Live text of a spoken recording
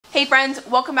Hey friends,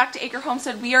 welcome back to Acre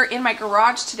Homestead. We are in my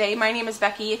garage today. My name is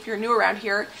Becky if you're new around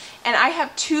here, and I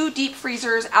have two deep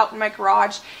freezers out in my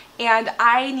garage and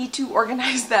I need to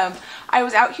organize them. I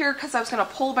was out here because I was going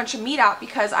to pull a bunch of meat out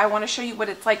because I want to show you what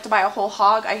it's like to buy a whole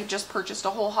hog. I had just purchased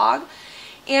a whole hog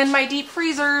and my deep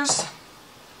freezers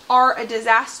are a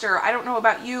disaster. I don't know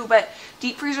about you, but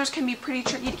deep freezers can be pretty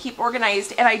tricky to keep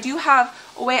organized, and I do have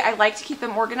a way I like to keep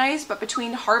them organized, but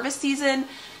between harvest season,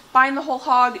 buying the whole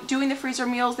hog, doing the freezer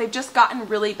meals, they've just gotten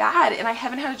really bad and I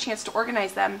haven't had a chance to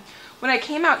organize them. When I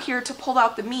came out here to pull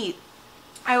out the meat,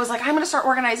 I was like, I'm going to start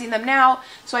organizing them now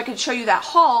so I could show you that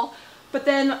haul. But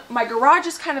then my garage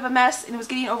is kind of a mess and it was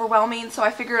getting overwhelming, so I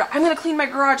figured I'm going to clean my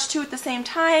garage too at the same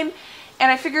time.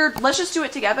 And I figured let's just do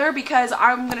it together because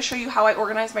I'm going to show you how I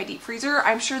organize my deep freezer.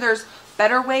 I'm sure there's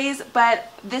better ways,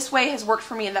 but this way has worked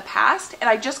for me in the past. And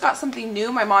I just got something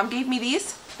new. My mom gave me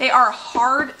these. They are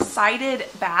hard-sided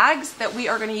bags that we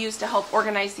are going to use to help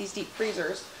organize these deep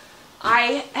freezers.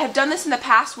 I have done this in the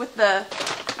past with the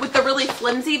really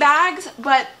flimsy bags,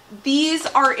 but these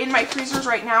are in my freezers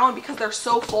right now, and because they're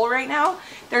so full right now,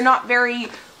 they're not very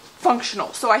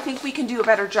functional. So I think we can do a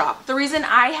better job. The reason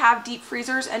I have deep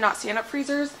freezers and not stand-up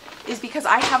freezers is because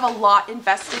I have a lot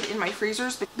invested in my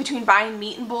freezers between buying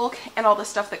meat in bulk and all the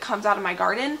stuff that comes out of my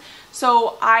garden.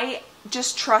 So I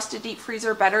just trust a deep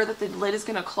freezer better that the lid is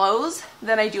going to close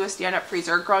than I do a stand-up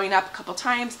freezer. Growing up a couple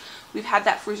times, we've had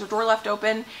that freezer door left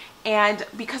open, and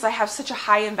because I have such a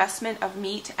high investment of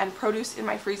meat and produce in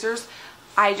my freezers,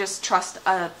 I just trust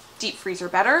a deep freezer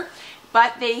better.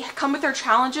 But they come with their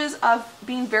challenges of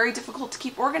being very difficult to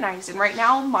keep organized, and right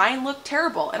now mine look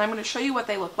terrible, and I'm going to show you what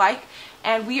they look like,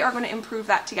 and we are going to improve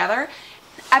that together.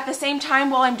 At the same time,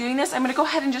 while I'm doing this, I'm going to go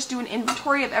ahead and just do an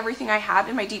inventory of everything I have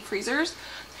in my deep freezers,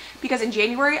 because in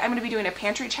January I'm going to be doing a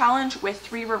pantry challenge with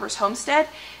 3 Rivers Homestead,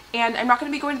 and I'm not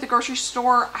going to be going to the grocery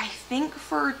store, I think,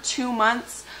 for 2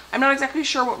 months. I'm not exactly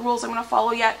sure what rules I'm going to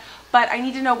follow yet, but I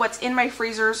need to know what's in my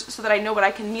freezers so that I know what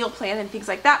I can meal plan and things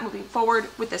like that moving forward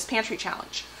with this pantry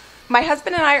challenge. My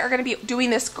husband and I are going to be doing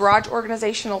this garage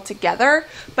organizational together,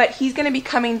 but he's going to be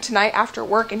coming tonight after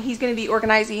work and he's going to be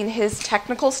organizing his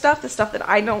technical stuff, the stuff that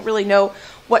I don't really know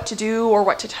what to do or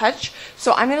what to touch.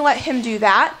 So I'm going to let him do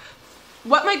that.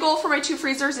 What my goal for my 2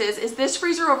 freezers is this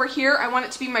freezer over here, I want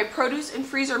it to be my produce and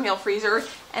freezer meal freezer,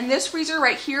 and this freezer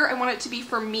right here, I want it to be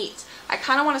for meat. I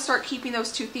kind of want to start keeping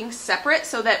those 2 things separate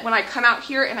so that when I come out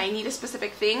here and I need a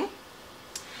specific thing,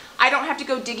 I don't have to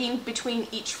go digging between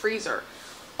each freezer.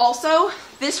 Also,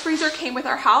 this freezer came with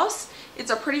our house.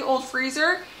 It's a pretty old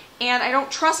freezer, and I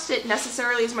don't trust it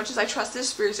necessarily as much as I trust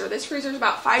this freezer. This freezer is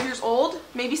about 5 years old,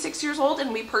 maybe 6 years old,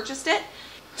 and we purchased it.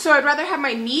 So I'd rather have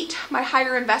my meat, my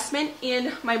higher investment,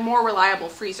 in my more reliable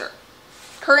freezer.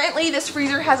 Currently, this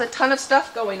freezer has a ton of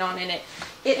stuff going on in it.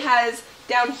 It has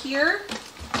down here,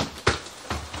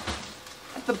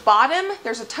 at the bottom,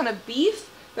 there's a ton of beef.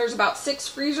 There's about 6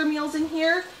 freezer meals in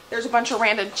here. There's a bunch of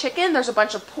random chicken. There's a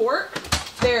bunch of pork.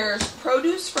 There's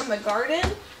produce from the garden.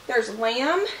 There's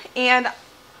lamb, and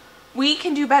we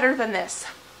can do better than this.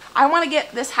 I want to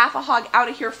get this half a hog out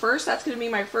of here first. That's going to be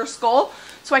my first goal,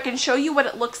 so I can show you what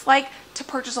it looks like to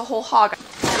purchase a whole hog.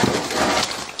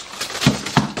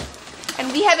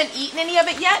 And we haven't eaten any of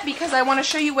it yet because I want to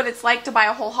show you what it's like to buy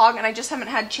a whole hog, and I just haven't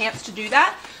had a chance to do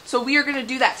that. So we are going to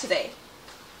do that today.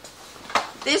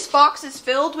 This box is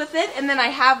filled with it, and then I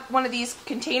have one of these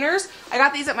containers. I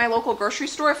got these at my local grocery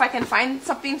store. If I can find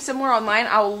something similar online,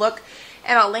 I'll look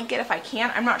and I'll link it if I can.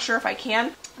 I'm not sure if I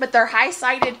can, but they're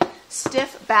high-sided,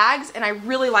 stiff bags, and I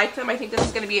really like them. I think this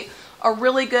is going to be a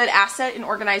really good asset in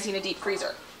organizing a deep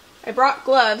freezer. I brought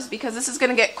gloves because this is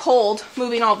going to get cold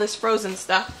moving all this frozen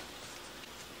stuff.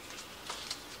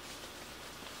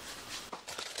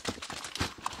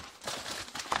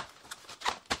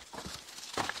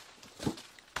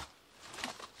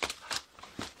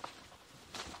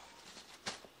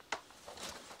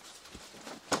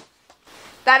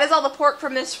 That is all the pork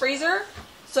from this freezer.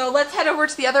 So let's head over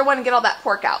to the other one and get all that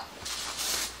pork out.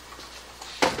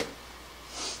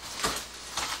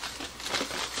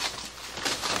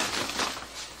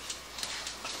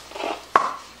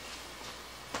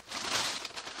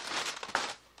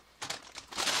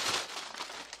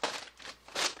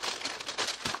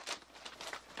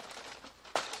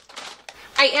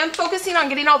 I am focusing on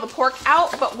getting all the pork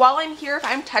out, but while I'm here, if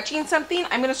I'm touching something,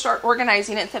 I'm going to start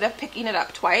organizing it instead of picking it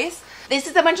up twice. This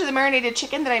is a bunch of the marinated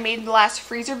chicken that I made in the last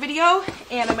freezer video,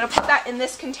 and I'm going to put that in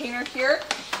this container here.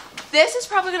 This is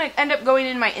probably going to end up going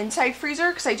in my inside freezer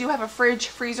because I do have a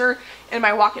freezer in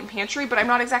my walk-in pantry, but I'm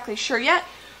not exactly sure yet.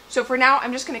 So for now,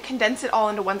 I'm just going to condense it all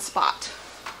into one spot.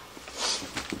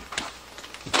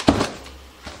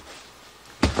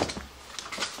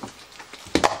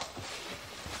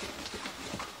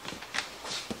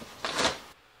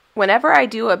 Whenever I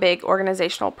do a big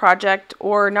organizational project,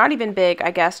 or not even big,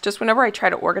 I guess, just whenever I try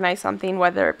to organize something,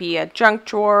 whether it be a junk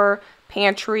drawer,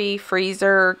 pantry,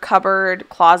 freezer, cupboard,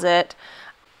 closet,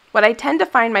 what I tend to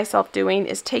find myself doing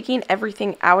is taking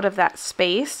everything out of that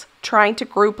space, trying to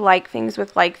group like things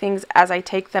with like things as I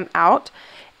take them out,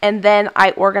 and then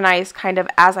I organize kind of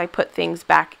as I put things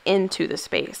back into the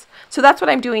space. So that's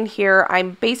what I'm doing here.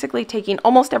 I'm basically taking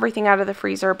almost everything out of the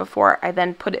freezer before I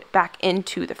then put it back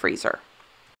into the freezer.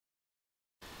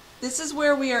 This is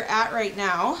where we are at right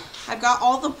now. I've got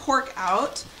all the pork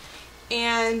out,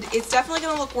 and it's definitely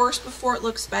going to look worse before it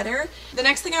looks better. The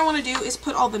next thing I want to do is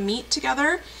put all the meat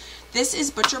together. This is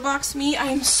ButcherBox meat.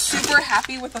 I am super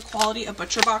happy with the quality of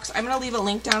ButcherBox. I'm going to leave a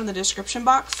link down in the description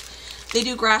box. They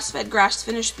do grass-fed,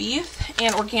 grass-finished beef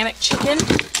and organic chicken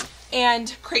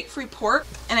and crate-free pork,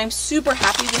 and I'm super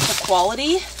happy with the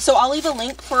quality. So I'll leave a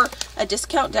link for a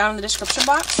discount down in the description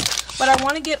box. But I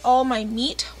want to get all my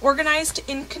meat organized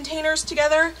in containers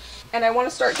together, and I want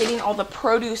to start getting all the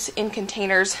produce in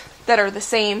containers that are the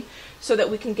same so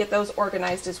that we can get those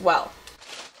organized as well.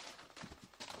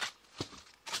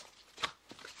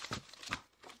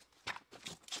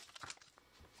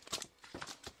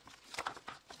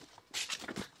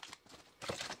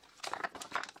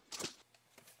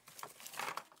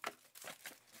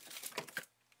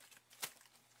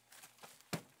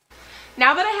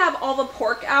 Now that I have all the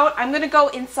pork out, I'm going to go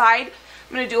inside.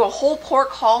 I'm going to do a whole pork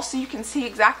haul so you can see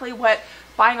exactly what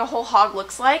buying a whole hog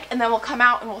looks like, and then we'll come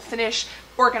out and we'll finish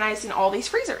organizing all these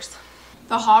freezers.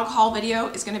 The hog haul video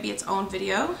is going to be its own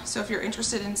video, so if you're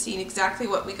interested in seeing exactly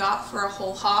what we got for a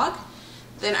whole hog,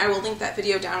 then I will link that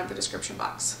video down in the description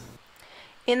box.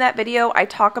 In that video, I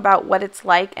talk about what it's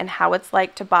like and how it's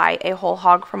like to buy a whole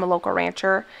hog from a local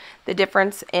rancher, the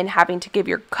difference in having to give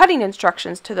your cutting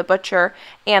instructions to the butcher,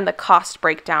 and the cost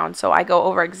breakdown. So I go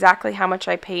over exactly how much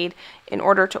I paid in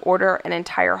order to order an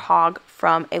entire hog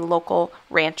from a local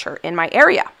rancher in my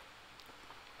area.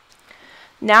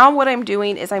 Now what I'm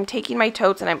doing is I'm taking my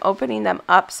totes and I'm opening them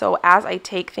up, so as I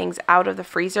take things out of the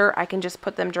freezer, I can just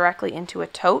put them directly into a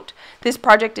tote. This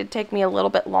project did take me a little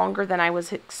bit longer than I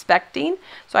was expecting,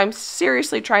 so I'm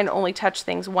seriously trying to only touch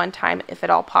things one time if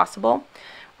at all possible.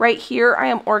 Right here I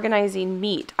am organizing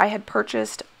meat. I had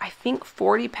purchased, I think,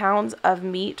 40 pounds of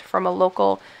meat from a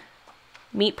local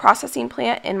meat processing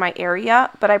plant in my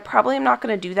area, but I probably am not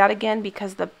going to do that again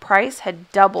because the price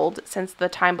had doubled since the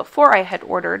time before I had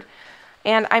ordered.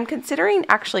 And I'm considering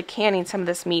actually canning some of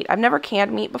this meat. I've never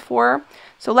canned meat before,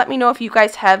 so let me know if you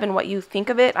guys have and what you think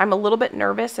of it. I'm a little bit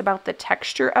nervous about the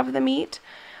texture of the meat.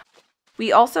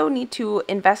 We also need to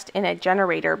invest in a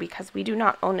generator because we do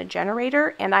not own a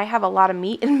generator, and I have a lot of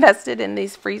meat invested in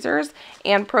these freezers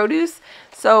and produce.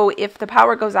 So if the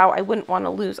power goes out, I wouldn't want to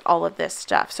lose all of this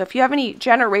stuff. So if you have any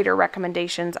generator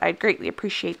recommendations, I'd greatly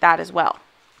appreciate that as well.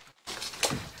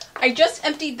 I just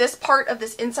emptied this part of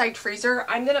this inside freezer.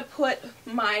 I'm going to put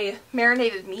my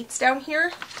marinated meats down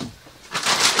here.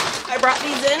 I brought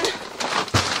these in.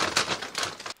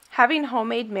 Having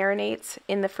homemade marinades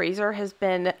in the freezer has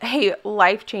been a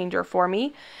life changer for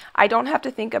me. I don't have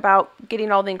to think about getting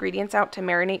all the ingredients out to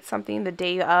marinate something the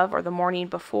day of or the morning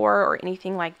before or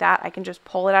anything like that. I can just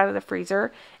pull it out of the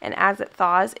freezer, and as it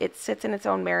thaws, it sits in its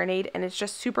own marinade, and it's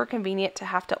just super convenient to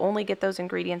have to only get those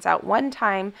ingredients out one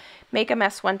time, make a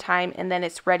mess one time, and then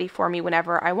it's ready for me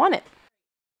whenever I want it.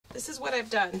 This is what I've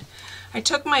done. I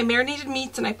took my marinated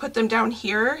meats and I put them down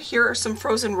here. Here are some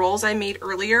frozen rolls I made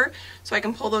earlier, so I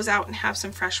can pull those out and have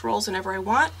some fresh rolls whenever I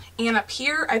want. And up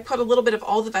here, I put a little bit of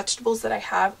all the vegetables that I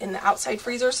have in the outside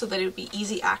freezer so that it would be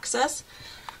easy access.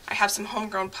 I have some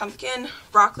homegrown pumpkin,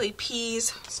 broccoli,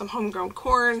 peas, some homegrown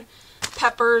corn,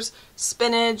 peppers,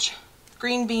 spinach,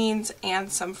 green beans, and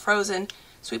some frozen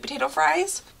sweet potato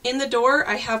fries. In the door,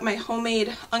 I have my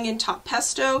homemade onion top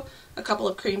pesto, a couple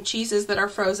of cream cheeses that are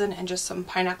frozen, and just some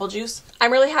pineapple juice.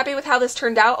 I'm really happy with how this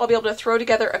turned out. I'll be able to throw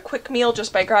together a quick meal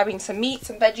just by grabbing some meat,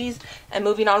 some veggies, and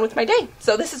moving on with my day.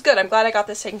 So this is good. I'm glad I got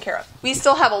this taken care of. We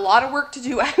still have a lot of work to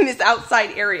do in this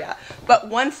outside area, but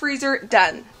one freezer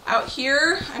done. Out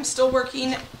here, I'm still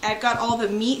working. I've got all the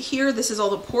meat here. This is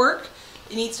all the pork.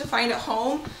 It needs to find a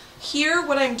home. Here,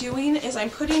 what I'm doing is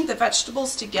I'm putting the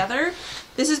vegetables together.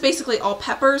 This is basically all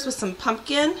peppers with some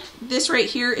pumpkin. This right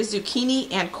here is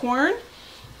zucchini and corn.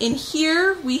 In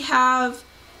here, we have,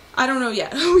 I don't know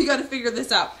yet. We got to figure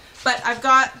this out. But I've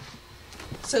got,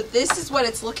 so this is what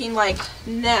it's looking like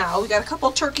now. We got a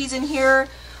couple turkeys in here.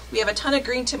 We have a ton of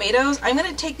green tomatoes. I'm going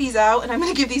to take these out and I'm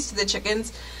going to give these to the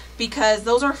chickens, because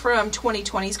those are from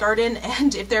 2020's garden,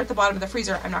 and if they're at the bottom of the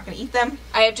freezer, I'm not going to eat them.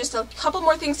 I have just a couple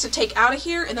more things to take out of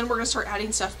here, and then we're going to start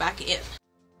adding stuff back in.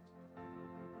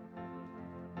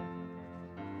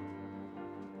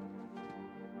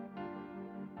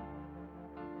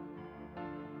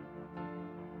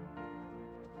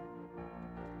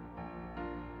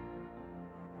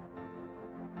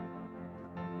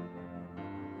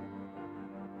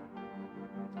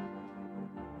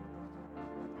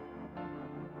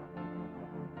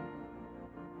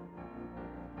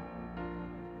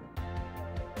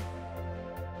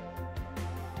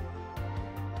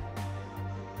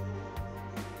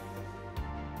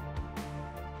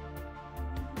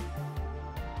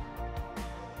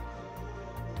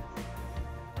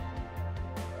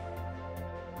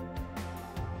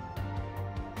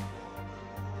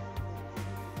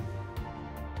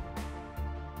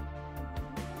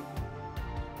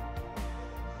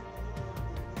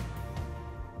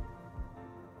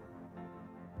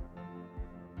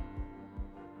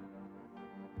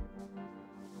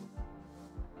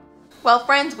 Well,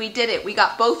 friends, we did it. We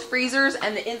got both freezers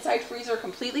and the inside freezer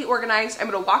completely organized.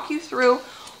 I'm going to walk you through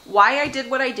why I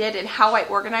did what I did and how I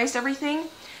organized everything.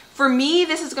 For me,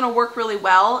 this is going to work really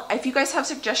well. If you guys have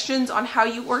suggestions on how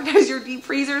you organize your deep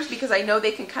freezers, because I know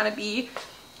they can kind of be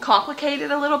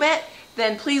complicated a little bit,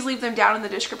 then please leave them down in the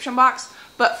description box.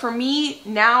 But for me,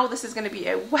 now this is going to be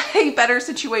a way better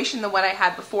situation than what I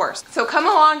had before. So come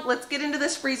along, let's get into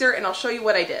this freezer and I'll show you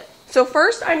what I did. So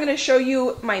first I'm going to show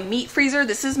you my meat freezer.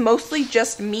 This is mostly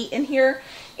just meat in here,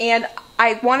 and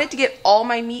I wanted to get all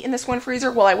my meat in this one freezer.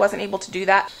 Well, I wasn't able to do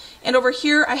that. And over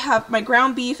here I have my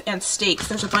ground beef and steaks.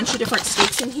 There's a bunch of different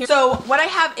steaks in here. So what I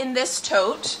have in this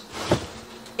tote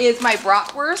is my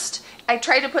bratwurst. I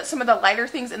tried to put some of the lighter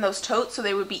things in those totes so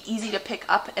they would be easy to pick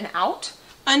up and out.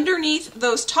 Underneath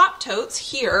those top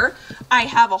totes here, I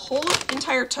have a whole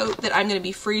entire tote that I'm going to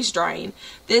be freeze drying.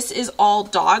 This is all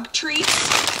dog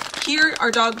treats. Here are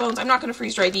dog bones. I'm not going to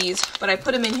freeze dry these, but I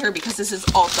put them in here because this is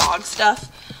all dog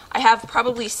stuff. I have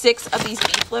probably 6 of these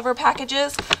beef liver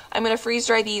packages. I'm going to freeze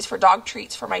dry these for dog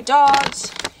treats for my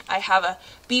dogs. I have a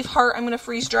beef heart I'm going to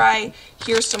freeze dry.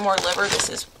 Here's some more liver. This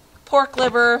is pork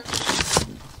liver.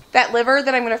 That liver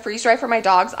that I'm going to freeze dry for my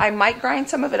dogs, I might grind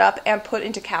some of it up and put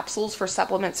into capsules for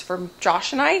supplements for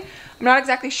Josh and I. I'm not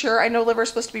exactly sure. I know liver is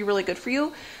supposed to be really good for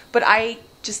you, but I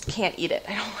just can't eat it.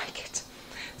 I don't like it.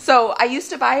 So I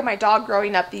used to buy my dog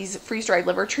growing up these freeze-dried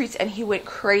liver treats, and he went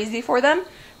crazy for them.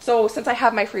 So since I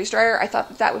have my freeze dryer, I thought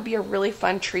that that would be a really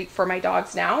fun treat for my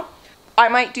dogs now. I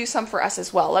might do some for us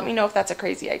as well. Let me know if that's a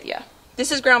crazy idea.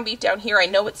 This is ground beef down here. I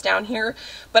know it's down here,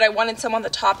 but I wanted some on the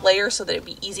top layer so that it'd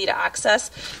be easy to access.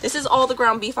 This is all the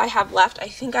ground beef I have left. I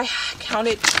think I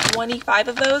counted 25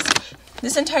 of those.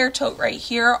 This entire tote right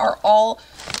here are all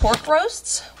pork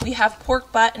roasts. We have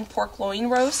pork butt and pork loin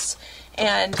roasts,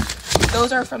 and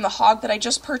those are from the hog that I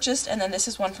just purchased, and then this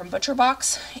is one from Butcher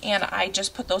Box, and I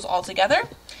just put those all together.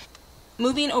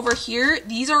 Moving over here,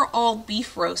 these are all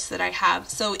beef roasts that I have.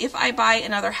 So if I buy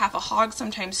another half a hog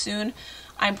sometime soon,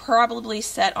 I'm probably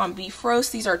set on beef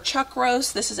roast. These are chuck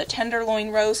roast. This is a tenderloin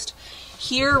roast.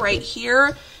 Here, right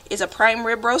here, is a prime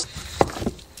rib roast.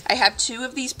 I have 2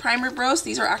 of these prime rib roasts.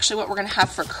 These are actually what we're going to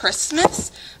have for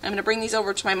Christmas. I'm going to bring these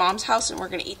over to my mom's house and we're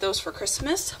going to eat those for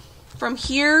Christmas. From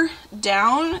here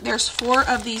down, there's 4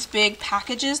 of these big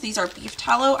packages. These are beef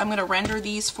tallow. I'm going to render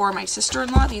these for my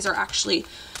sister-in-law. These are actually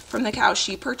from the cow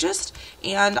she purchased,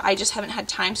 and I just haven't had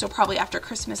time, so probably after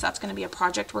Christmas that's going to be a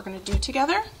project we're going to do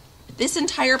together. This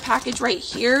entire package right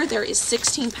here, there is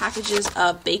 16 packages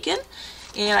of bacon,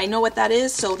 and I know what that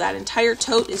is, so that entire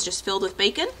tote is just filled with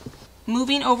bacon.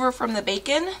 Moving over from the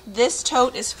bacon, this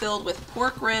tote is filled with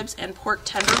pork ribs and pork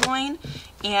tenderloin,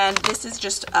 and this is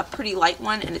just a pretty light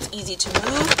one and it's easy to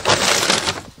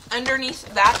move.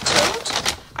 Underneath that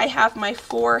tote, I have my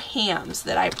 4 hams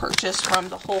that I purchased from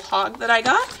the whole hog that I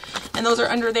got, and those are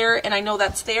under there, and I know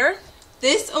that's there.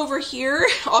 This over here,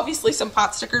 obviously some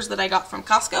pot stickers that I got from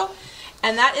Costco,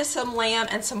 and that is some lamb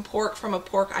and some pork from a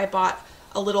pork I bought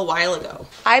a little while ago.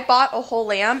 I bought a whole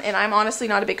lamb, and I'm honestly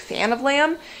not a big fan of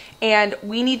lamb, and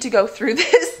we need to go through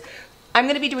this. I'm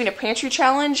going to be doing a pantry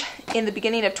challenge in the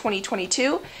beginning of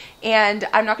 2022, and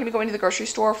I'm not going to be going to the grocery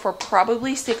store for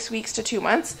probably 6 weeks to 2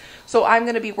 months, so I'm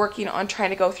going to be working on trying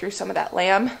to go through some of that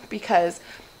lamb because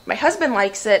my husband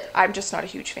likes it. I'm just not a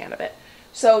huge fan of it.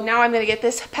 So now I'm going to get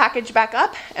this package back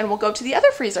up and we'll go to the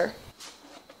other freezer.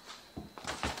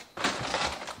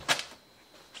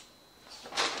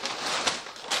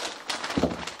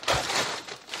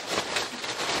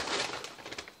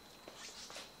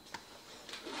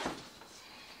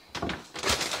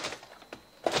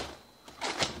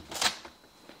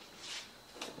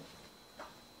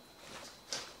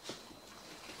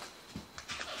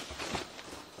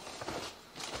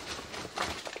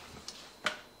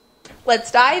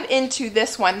 Let's dive into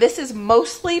this one. This is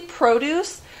mostly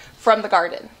produce from the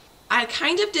garden. I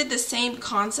kind of did the same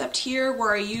concept here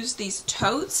where I used these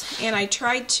totes and I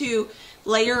tried to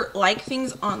layer like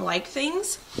things on like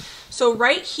things. So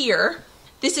right here,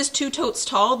 this is 2 totes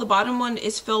tall. The bottom one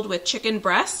is filled with chicken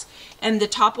breasts and the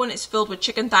top one is filled with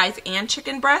chicken thighs and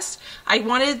chicken breasts. I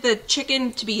wanted the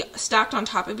chicken to be stacked on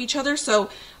top of each other so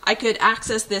I could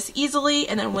access this easily,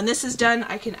 and then when this is done,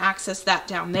 I can access that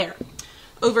down there.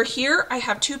 Over here, I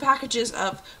have 2 packages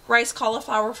of rice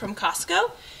cauliflower from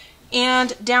Costco.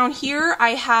 And down here,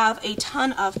 I have a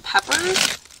ton of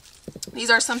peppers. These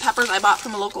are some peppers I bought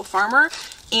from a local farmer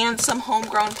and some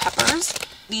homegrown peppers.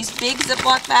 These big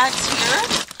Ziploc bags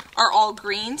here are all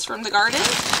greens from the garden,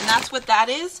 and that's what that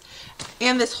is.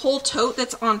 and this whole tote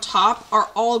that's on top are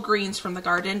all greens from the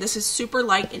garden. This is super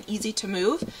light and easy to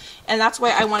move, and that's why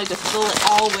I wanted to fill it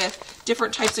all with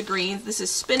different types of greens. This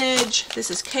is spinach, this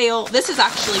is kale, this is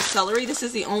actually celery. This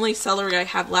is the only celery I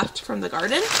have left from the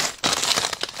garden.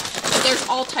 But there's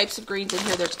all types of greens in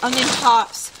here. There's onion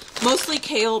tops, mostly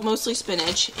kale, mostly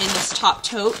spinach in this top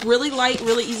tote. Really light,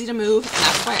 really easy to move, and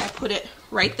that's why I put it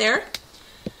right there.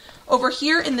 Over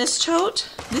here in this tote,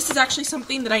 this is actually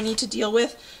something that I need to deal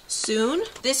with soon.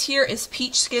 This here is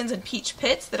peach skins and peach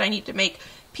pits that I need to make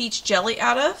peach jelly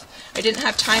out of. I didn't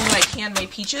have time when I canned my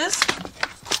peaches.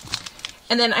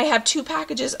 And then I have 2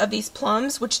 packages of these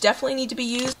plums, which definitely need to be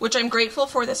used, which I'm grateful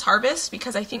for this harvest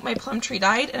because I think my plum tree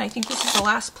died, and I think this is the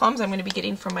last plums I'm going to be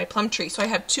getting from my plum tree. So I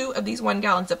have 2 of these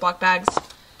 1-gallon Ziploc bags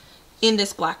in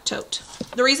this black tote.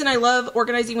 The reason I love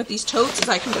organizing with these totes is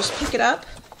I can just pick it up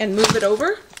and move it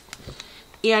over.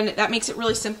 And that makes it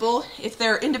really simple. If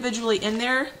they're individually in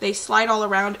there, they slide all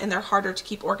around and they're harder to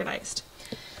keep organized.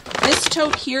 This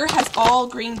tote here has all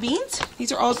green beans.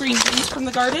 These are all green beans from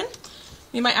the garden.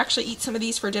 We might actually eat some of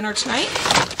these for dinner tonight.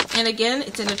 And again,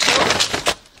 it's in a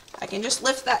tote. I can just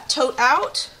lift that tote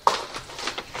out,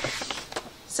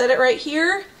 set it right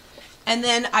here, and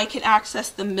then I can access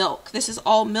the milk. This is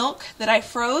all milk that I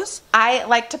froze. I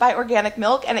like to buy organic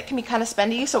milk, and it can be kind of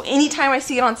spendy, so anytime I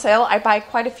see it on sale, I buy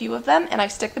quite a few of them and I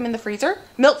stick them in the freezer.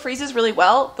 Milk freezes really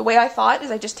well. The way I thaw it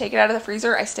is I just take it out of the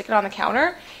freezer, I stick it on the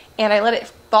counter, and I let it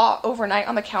thaw overnight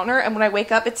on the counter, and when I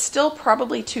wake up, it's still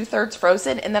probably 2/3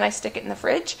 frozen, and then I stick it in the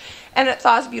fridge, and it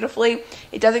thaws beautifully.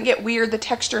 It doesn't get weird. The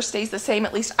texture stays the same,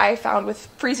 at least I found with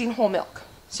freezing whole milk.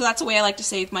 So that's a way I like to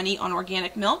save money on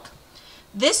organic milk.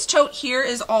 This tote here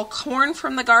is all corn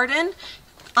from the garden,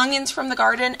 onions from the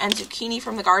garden, and zucchini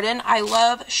from the garden. I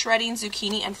love shredding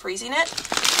zucchini and freezing it.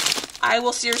 I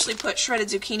will seriously put shredded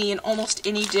zucchini in almost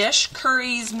any dish,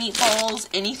 curries, meatballs,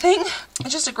 anything.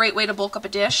 It's just a great way to bulk up a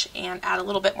dish and add a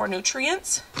little bit more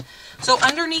nutrients. So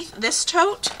underneath this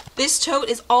tote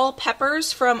is all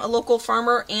peppers from a local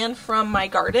farmer and from my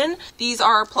garden. These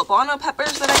are poblano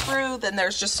peppers that I grew. Then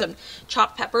there's just some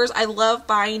chopped peppers. I love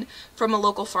buying from a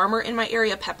local farmer in my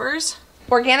area peppers.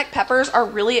 Organic peppers are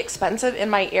really expensive in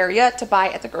my area to buy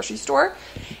at the grocery store,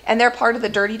 and they're part of the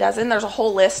Dirty Dozen. There's a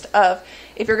whole list of,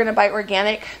 if you're going to buy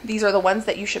organic, these are the ones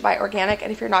that you should buy organic,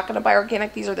 and if you're not going to buy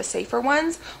organic, these are the safer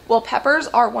ones. Well, peppers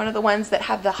are one of the ones that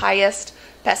have the highest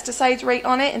pesticides rate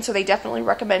on it, and so they definitely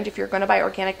recommend if you're going to buy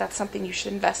organic, that's something you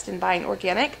should invest in buying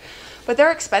organic. But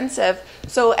they're expensive,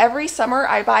 so every summer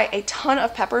I buy a ton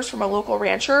of peppers from a local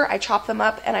rancher. I chop them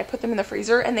up and I put them in the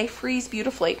freezer, and they freeze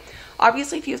beautifully.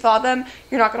 Obviously, if you thaw them,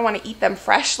 you're not going to want to eat them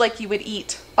fresh like you would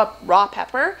eat a raw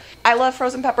pepper. I love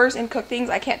frozen peppers and cooked things.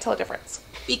 I can't tell a difference.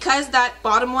 Because that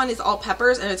bottom one is all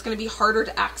peppers and it's going to be harder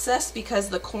to access because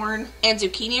the corn and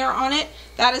zucchini are on it,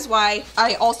 that is why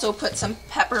I also put some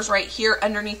peppers right here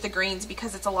underneath the greens,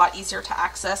 because it's a lot easier to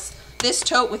access. This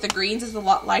tote with the greens is a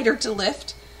lot lighter to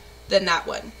lift than that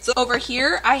one. So over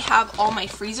here I have all my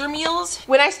freezer meals.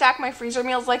 When I stack my freezer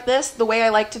meals like this, the way I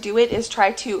like to do it is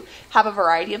try to have a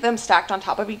variety of them stacked on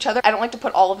top of each other. I don't like to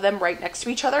put all of them right next to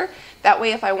each other. That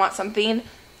way if I want something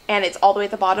and it's all the way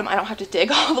at the bottom, I don't have to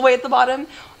dig all the way at the bottom.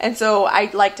 And so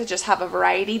I like to just have a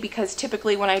variety, because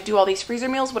typically when I do all these freezer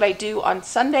meals, what I do on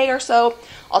Sunday or so,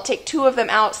 I'll take 2 of them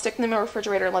out, stick them in the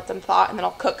refrigerator and let them thaw, and then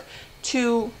I'll cook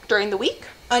 2 during the week.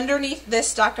 Underneath this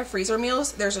stack of freezer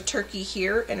meals, there's a turkey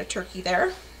here and a turkey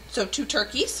there. So 2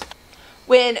 turkeys.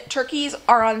 When turkeys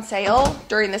are on sale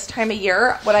during this time of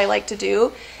year, what I like to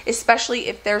do, especially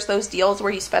if there's those deals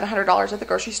where you spend $100 at the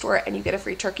grocery store and you get a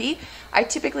free turkey, I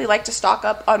typically like to stock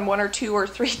up on 1 or 2 or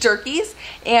 3 turkeys,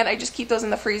 and I just keep those in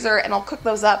the freezer and I'll cook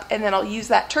those up, and then I'll use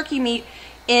that turkey meat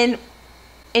in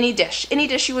any dish. Any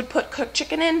dish you would put cooked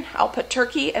chicken in, I'll put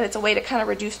turkey, and it's a way to kind of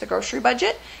reduce the grocery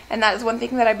budget. And that is one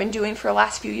thing that I've been doing for the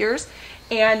last few years.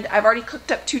 And I've already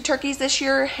cooked up 2 turkeys this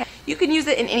year. You can use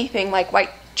it in anything, like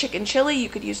white chicken chili. You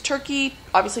could use turkey,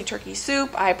 obviously turkey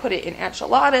soup. I put it in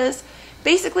enchiladas.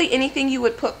 Basically anything you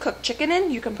would put cooked chicken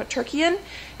in, you can put turkey in.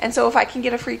 And so if I can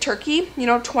get a free turkey, you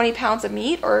know, 20 pounds of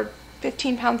meat or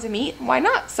 15 pounds of meat, why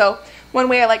not? So one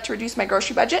way I like to reduce my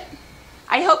grocery budget.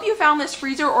 I hope you found this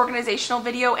freezer organizational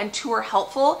video and tour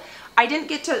helpful. I didn't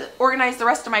get to organize the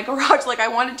rest of my garage like I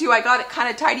wanted to. I got it kind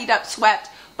of tidied up, swept,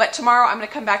 but tomorrow I'm going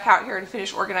to come back out here and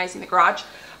finish organizing the garage.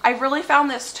 I've really found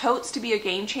this totes to be a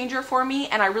game changer for me,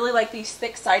 and I really like these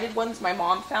thick-sided ones my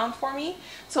mom found for me.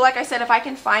 So like I said, if I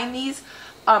can find these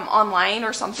online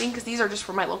or something, because these are just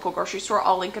from my local grocery store,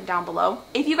 I'll link them down below.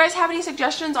 If you guys have any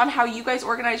suggestions on how you guys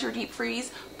organize your deep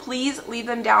freeze, please leave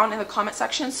them down in the comment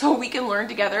section so we can learn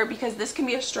together, because this can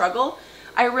be a struggle.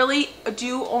 I really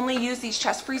do only use these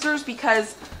chest freezers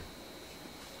because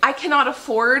I cannot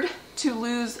afford to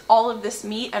lose all of this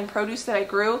meat and produce that I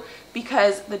grew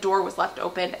because the door was left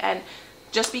open. And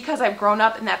just because I've grown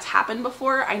up and that's happened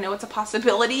before, I know it's a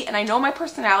possibility, and I know my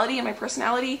personality, and my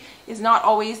personality is not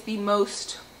always the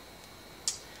most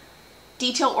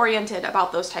detail oriented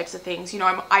about those types of things. You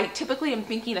know, I typically am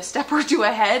thinking a step or two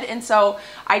ahead, and so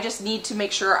I just need to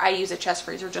make sure I use a chest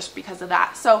freezer just because of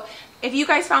that. So if you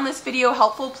guys found this video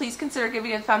helpful, please consider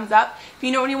giving it a thumbs up. If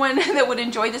you know anyone that would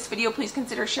enjoy this video, please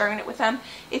consider sharing it with them.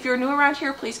 If you're new around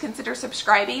here, please consider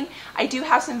subscribing. I do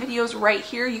have some videos right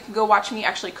here. You can go watch me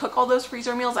actually cook all those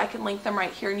freezer meals. I can link them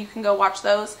right here, and you can go watch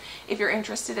those if you're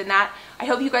interested in that. I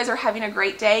hope you guys are having a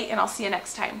great day, and I'll see you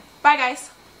next time. Bye, guys.